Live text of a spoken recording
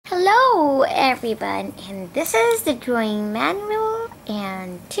Hello everyone, and this is the drawing manual,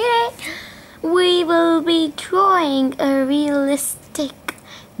 and today we will be drawing a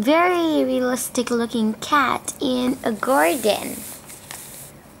very realistic looking cat in a garden.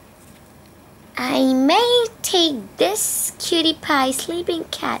 I may take this cutie pie sleeping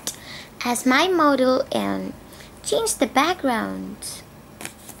cat as my model and change the background.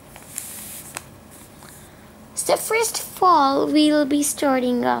 So first of all, we'll be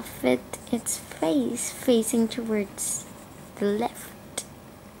starting off with its face facing towards the left.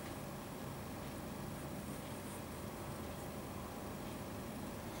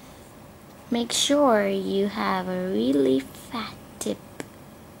 Make sure you have a really fat tip,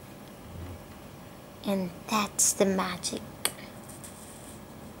 and that's the magic.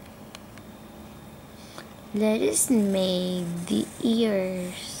 Let us make the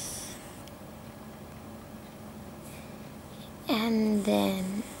ears. And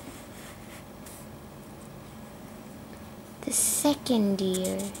then the second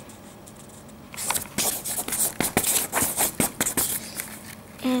ear.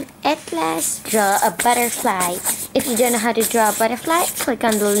 And at last, draw a butterfly. If you don't know how to draw a butterfly, click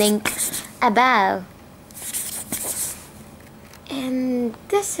on the link above. And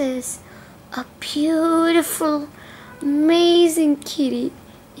this is a beautiful, amazing kitty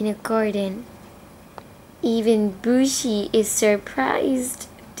in a garden. Even Bushy is surprised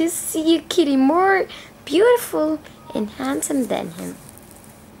to see a kitty more beautiful and handsome than him.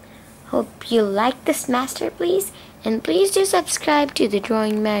 Hope you like this masterpiece, and please do subscribe to the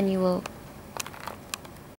drawing manual.